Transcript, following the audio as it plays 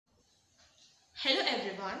Hello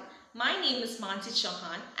everyone, my name is Mansi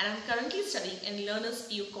Chauhan and I am currently studying in Learners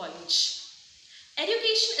PU College.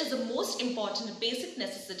 Education is the most important basic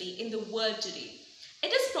necessity in the world today.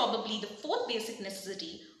 It is probably the fourth basic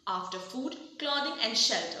necessity after food, clothing and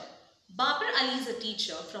shelter. Babar Ali is a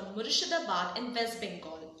teacher from Murshidabad in West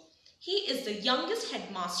Bengal. He is the youngest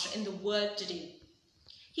headmaster in the world today.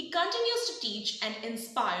 He continues to teach and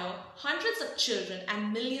inspire hundreds of children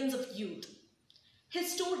and millions of youth.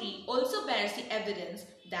 His story also bears the evidence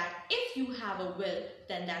that if you have a will,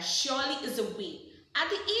 then there surely is a way. At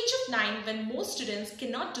the age of 9, when most students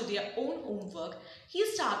cannot do their own homework, he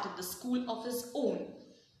started the school of his own.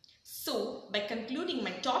 So, by concluding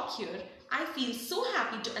my talk here, I feel so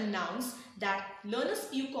happy to announce that Learners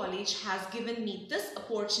PU College has given me this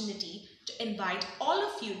opportunity to invite all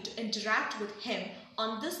of you to interact with him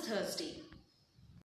on this Thursday.